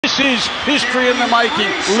This is history in the making.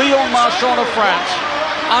 Leon Marchand of France.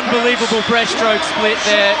 Unbelievable breaststroke split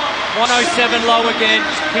there. 107 low again.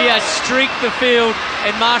 He has streaked the field,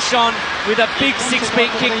 and Marchand with a big 6-beat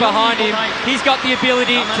kick behind him. He's got the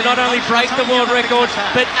ability to not only break the world record,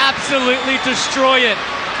 but absolutely destroy it.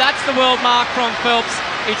 That's the world mark from Phelps.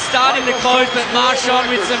 It's starting to close, but Marchand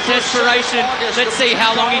with some desperation. Let's see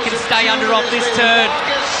how long he can stay under off this turn.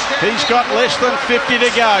 He's got less than 50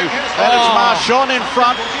 to go, and it's Marchand in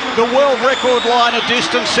front. The world record line a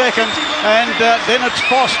distant second, and then it's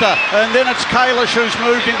Foster, and then it's Kalish who's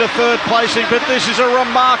moved into third placing. But this is a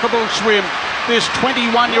remarkable swim. This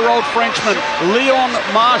 21-year-old Frenchman, Leon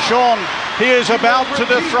Marchand, he is about to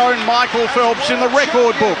dethrone Michael Phelps in the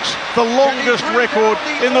record books. The longest record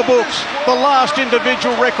in the books, the last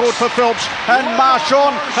individual record for Phelps, and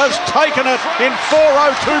Marchand has taken it in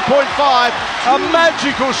 4:02.5. A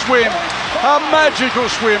magical swim, a magical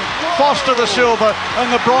swim. Foster the silver,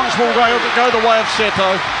 and the bronze will go the way of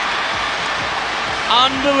Seto.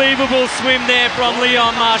 Unbelievable swim there from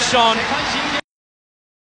Leon Marchand.